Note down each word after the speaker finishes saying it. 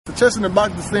The chest and the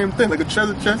box the same thing, like a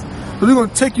treasure chest. But we're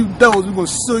gonna take you devils, we're gonna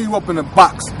seal you up in a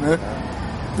box, man.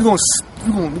 We're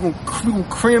gonna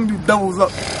cram you devils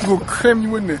up. We're gonna cram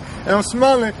you in there. And I'm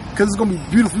smiling because it's gonna be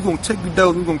beautiful. We're gonna take you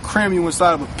devils, we're gonna cram you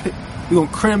inside of a pit. We're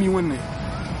gonna cram you in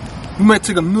there. We might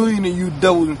take 1 million of you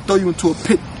devils and throw you into a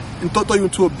pit. And throw you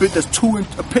into a pit that's 2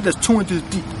 inches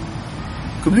deep.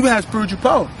 Because we gonna have spiritual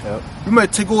power. Yep. We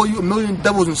might take all you 1 million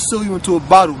devils and seal you into a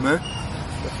bottle, man.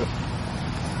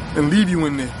 And leave you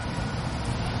in there.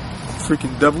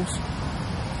 Freaking devils.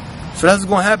 So that's what's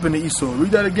gonna happen to Esau.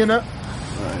 Read that again up.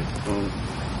 Alright.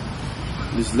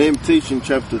 This is Lamentation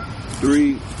chapter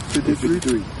 3,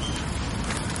 53.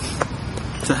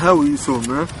 To hell with Esau,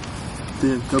 man.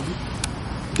 Damn devil.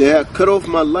 They have cut off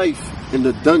my life in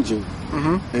the dungeon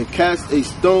and cast a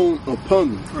stone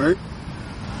upon me. Right.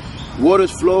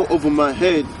 Waters flow over my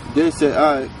head. Then said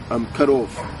I'm cut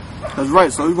off. That's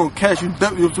right. So we're gonna cast you.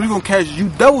 We're gonna cast you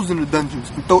devils in the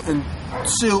dungeons and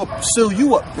seal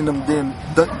you up in them damn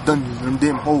dungeons, in them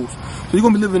damn holes. So you're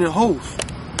gonna be living in holes.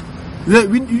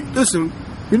 Listen,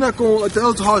 you're not gonna, like the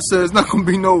Elder Heart says, it's not gonna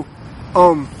be no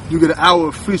you get an hour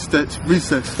of recess.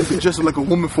 You can dress like a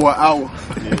woman for an hour.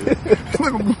 It's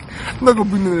not gonna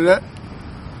be none of that.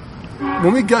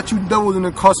 When we got you devils in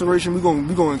incarceration, we're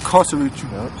gonna incarcerate you.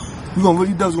 Yep. We're gonna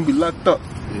really devils gonna be locked up.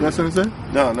 Yeah. You know what I'm saying?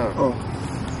 No. Oh.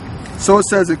 So it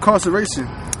says incarceration.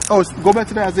 Oh, go back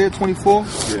to that Isaiah 24.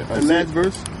 Yeah, the last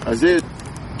verse. Isaiah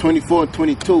 24 and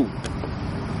 22.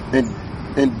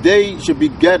 And they shall be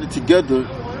gathered together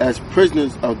as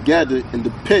prisoners are gathered in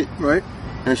the pit. Right.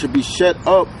 And shall be shut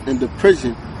up in the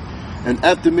prison. And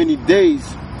after many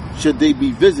days shall they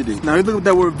be visited. Now you look at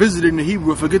that word visited in the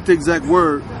Hebrew. I forget the exact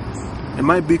word. It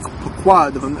might be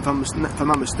paquad if I'm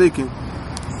not mistaken.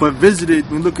 But visited,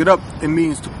 when you look it up, it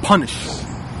means to punish.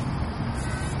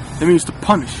 It means to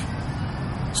punish.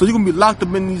 So you're going to be locked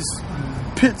up in these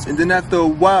pits, and then after a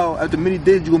while, after many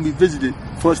days, you're going to be visited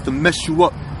for us to mess you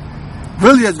up.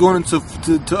 Really, that's going for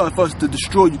us to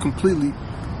destroy you completely.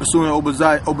 Assuming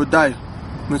Obadiah.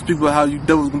 When it speaks about how you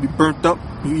devils going to be burnt up,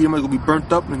 you Edomites going to be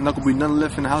burnt up, and there's not going to be none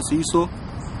left in the house of Esau.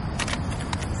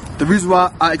 The reason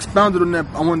why I expounded on that,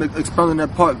 I wanted to expound on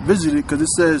that part, visited, because it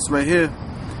says right here,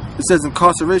 it says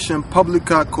incarceration,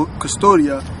 publica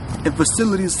custodia, in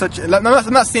facilities such as, I'm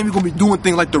not saying we're going to be doing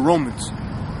things like the Romans,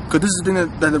 because this is the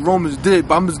thing that the Romans did,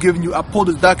 but I'm just giving you, I pulled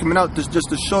this document out just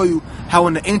to show you how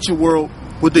in the ancient world,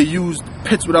 what they used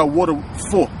pits without water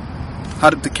for, how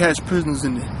to catch prisoners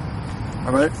in there.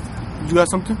 Alright? You got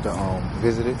something?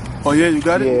 Visited. Oh yeah, you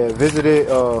got it? Yeah, visited,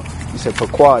 you said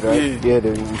paquad, right? Yeah.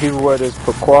 The Hebrew word is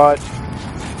paquad,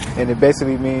 and it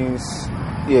basically means,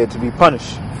 to be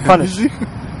punished. Punished.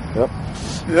 Yep.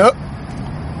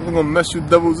 We're gonna mess you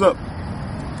devils up.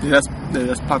 Yeah,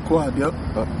 that's paquad, yep.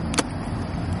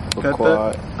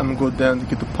 Paquad. I'm gonna go down to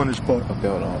get the punished part. Okay,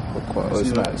 hold on. Paquad. Oh,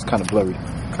 it's kind of blurry.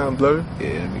 Kind of blurry?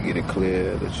 Yeah, let me get it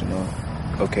clear, let you know.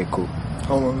 Okay, cool.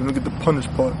 Hold on, let me get the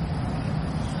punished part.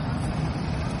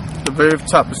 The very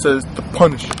top, it says the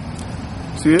punish.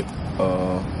 See it?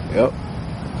 Yep.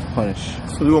 Punish.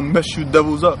 So we're gonna mess you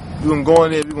devils up. We're gonna go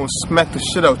in there, we're gonna smack the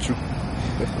shit out you.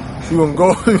 We're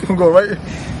gonna go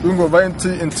right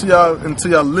into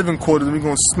y'all living quarters, and we're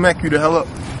gonna smack you the hell up.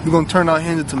 We're gonna turn our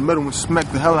hands into metal and smack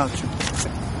the hell out you.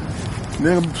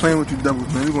 They ain't gonna be playing with you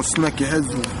devils, man. We're gonna smack your heads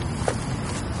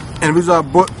off. And the reason I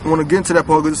want to get into that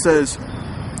part because it says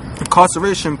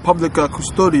incarceration, publica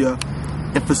custodia,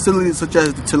 in facilities such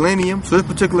as the Telenium. So this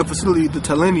particular facility, the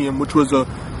Telenium, which was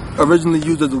originally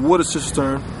used as a water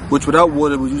cistern, which without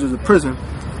water was used as a prison,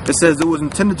 it says it was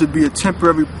intended to be a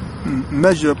temporary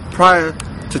measure prior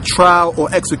to trial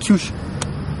or execution.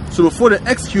 So before they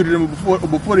executed them, or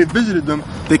before they visited them,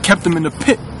 they kept them in the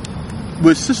pit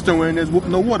with a cistern where there's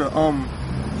no water.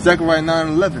 Zechariah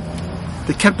 9:11.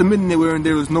 They kept them in there where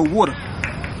there was no water.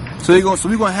 So we're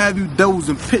gonna have you devils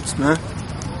in pits, man.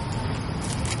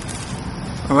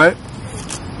 Alright?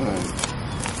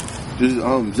 This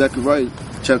is Zechariah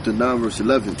chapter 9 verse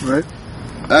 11. Right.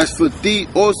 As for thee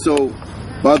also,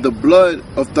 by the blood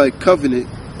of thy covenant,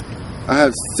 I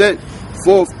have sent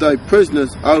forth thy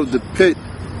prisoners out of the pit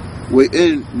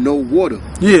wherein no water.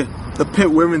 Yeah, the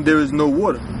pit wherein there is no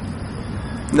water.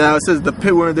 Now it says the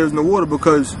pit wherein there is no water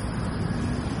because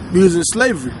we was in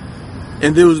slavery.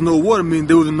 And there was no water, meaning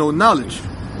there was no knowledge.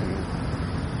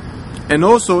 And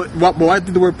also, why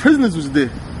did the word prisoners was there?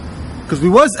 Because we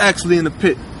was actually in the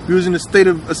pit. We was in a state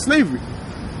of slavery.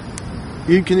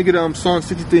 Can you get Psalm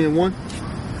 63:1?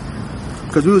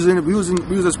 Because we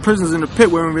was as prisoners in the pit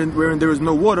wherein there is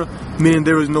no water, meaning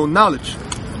there is no knowledge.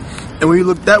 And when you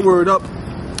look that word up,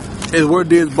 the word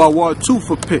there is bawar too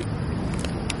for pit.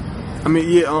 I mean,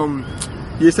 yeah,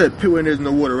 You said pit where there's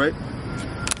no water, right?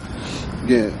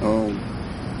 Yeah.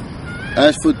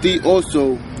 As for thee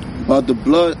also, by the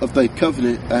blood of thy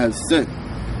covenant I have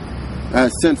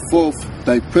sent forth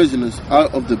thy prisoners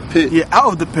out of the pit. Yeah,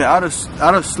 out of the pit, out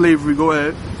of slavery. Go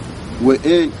ahead.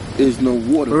 Wherein is no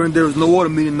water. Wherein there is no water,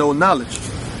 meaning no knowledge.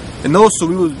 And also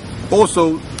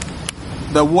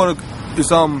that water is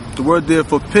the word there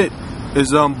for pit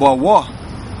is barwa.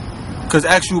 Because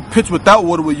actual pits without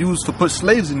water were used to put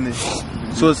slaves in there.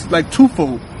 So it's like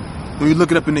twofold when you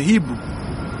look it up in the Hebrew.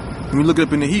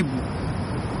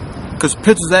 Because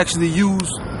pits was actually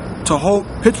used to hold,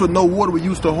 pits with no water were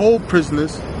used to hold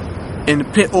prisoners, and the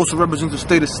pit also represents the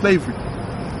state of slavery.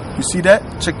 You see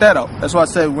that? Check that out. That's why I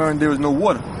said wherein there is no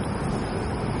water.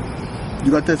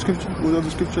 You got that scripture? What other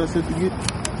scripture I said to get?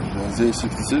 Isaiah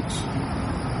 66?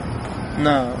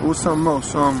 Nah, it was something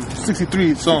else.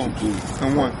 63 Psalms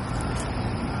and 1.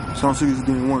 Psalm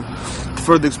 63 and 1.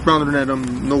 Further expounded on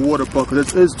that no water part,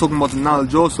 because it's talking about the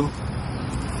knowledge also.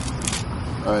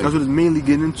 Right. That's what it's mainly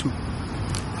getting into.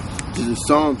 This is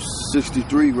Psalm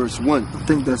 63 verse 1. I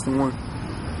think that's the one.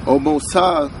 O Most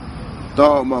High,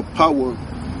 thou art my power,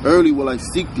 early will I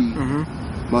seek thee.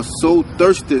 My soul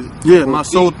thirsteth. Yeah, my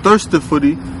soul thirsteth for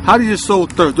thee. How do your soul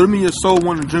thirst? Does it mean your soul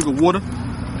want to drink of water?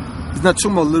 It's not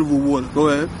talking about literal water. Go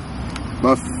ahead.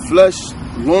 My flesh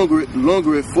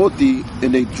longereth for thee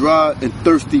in a dry and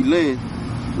thirsty land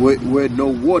where no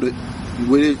water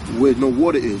where no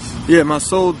water is. Yeah, my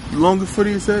soul longer for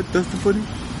thee, it said? Thirsty for thee?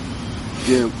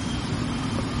 Yeah.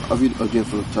 I'll read it again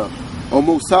from the top. O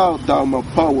Most High, thou my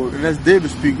power. And that's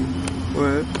David speaking. Go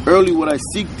ahead. Early will I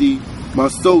seek thee. My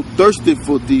soul thirsteth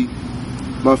for thee.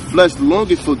 My flesh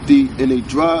longeth for thee in a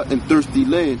dry and thirsty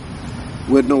land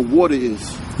where no water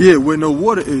is. Yeah, where no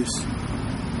water is.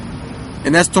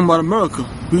 And that's talking about America.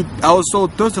 Our soul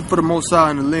thirsted for the Most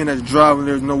High in the land that's dry when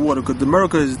there's no water. Because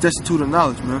America is destitute of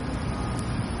knowledge, man.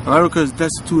 America is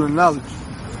destitute of knowledge.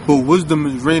 But wisdom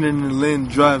is reigning in the land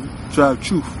drive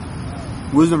truth.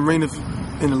 Wisdom reigneth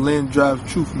in the land drive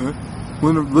truth, man.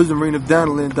 Wisdom reigneth down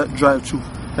the land that drive truth.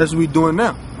 That's what we're doing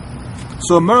now.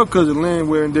 So America is a land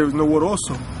where there is no water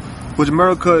also. Which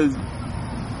America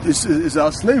is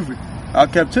our slavery, our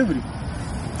captivity.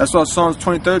 That's why Psalms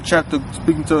 23rd chapter,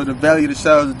 speaking to the valley of the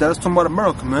shadows of death, that's talking about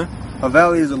America, man. A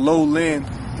valley is a low land,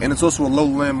 and it's also a low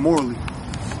land morally.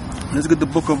 Let's get the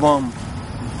book of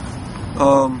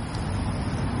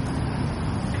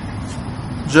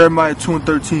Jeremiah 2 and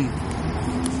 13.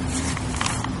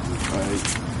 Alright.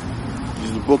 This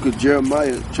is the book of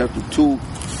Jeremiah, chapter 2.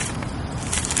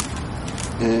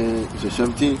 And is it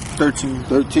 17? 13.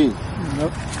 13.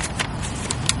 Yep.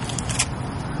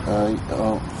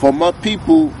 For my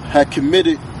people had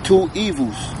committed two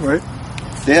evils. Right.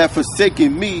 They have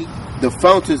forsaken me, the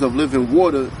fountains of living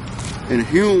water, and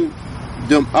hewn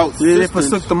them out. Yeah, they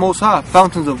forsook the Most High, the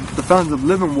fountains of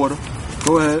living water.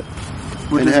 Go ahead.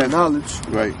 Which is knowledge.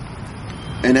 Right.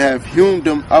 And have hewn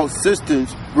them out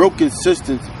cisterns, broken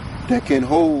cisterns that can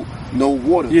hold no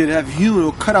water. Yeah, they have hewn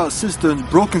or cut out cisterns,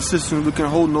 broken cisterns that can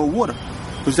hold no water.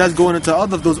 Because that's going into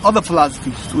those other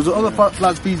philosophies. Those other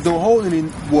philosophies don't hold any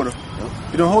water.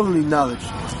 They don't hold any knowledge.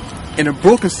 And a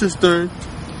broken cistern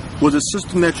was a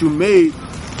cistern that you made,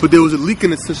 but there was a leak in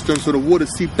the cistern, so the water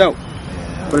seeped out.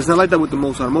 But it's not like that with the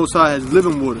Most High. The Most High has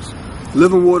living waters.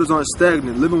 Living waters aren't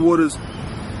stagnant. Living waters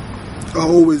are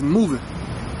always moving.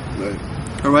 Right.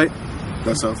 All right?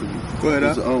 That's how for you. Go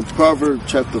ahead. It's, Proverbs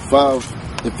chapter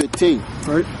 5 and 15.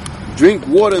 Right. Drink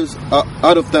waters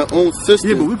out of thy own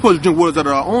cistern. Yeah, but we're supposed to drink waters out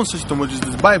of our own system, which is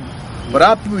this Bible. But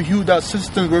our people hewed out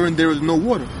cisterns wherein there is no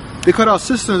water. They cut out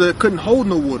cisterns that couldn't hold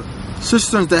no water.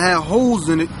 Cisterns that had holes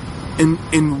in it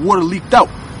and water leaked out.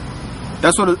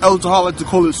 That's what the El Tahal like to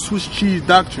call it Swiss cheese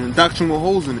doctrine. Doctrine with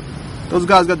holes in it. Those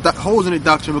guys got holes in their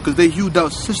doctrine because they hewed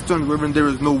out cisterns wherein there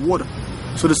is no water.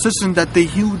 So the cisterns that they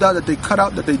hewed out, that they cut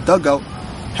out, that they dug out,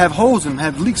 have holes in them,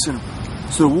 have leaks in them.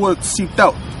 So the water seeped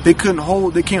out. They can't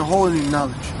hold any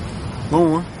knowledge.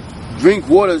 Go on. Drink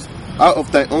waters out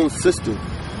of thy own cistern,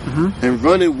 and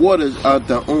running waters out of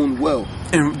thy own well.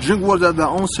 And drink waters out of thy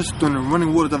own cistern and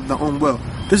running waters out of thy own well.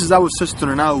 This is our cistern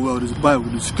and our well. This is the Bible,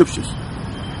 the scriptures.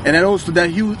 And that also that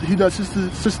hewed out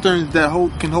cisterns that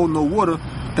can hold no water.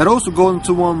 That also goes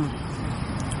into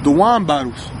the wine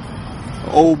bottles.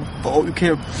 You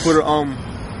can't put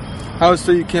I would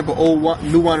say you can't put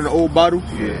new wine in an old bottle.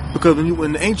 Yeah. Because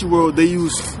in the ancient world they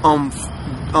use I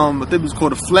think it was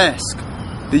called a flask.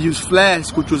 They use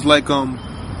flask, which was like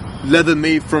leather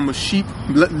made from a sheep,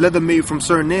 leather made from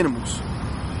certain animals.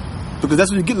 Because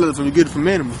that's where you get leather from. You get it from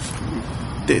animals.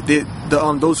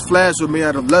 Those flasks were made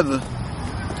out of leather.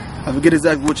 I forget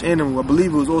exactly which animal. I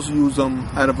believe it was also used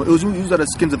out of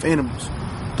skins of animals.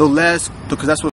 the last, because that's what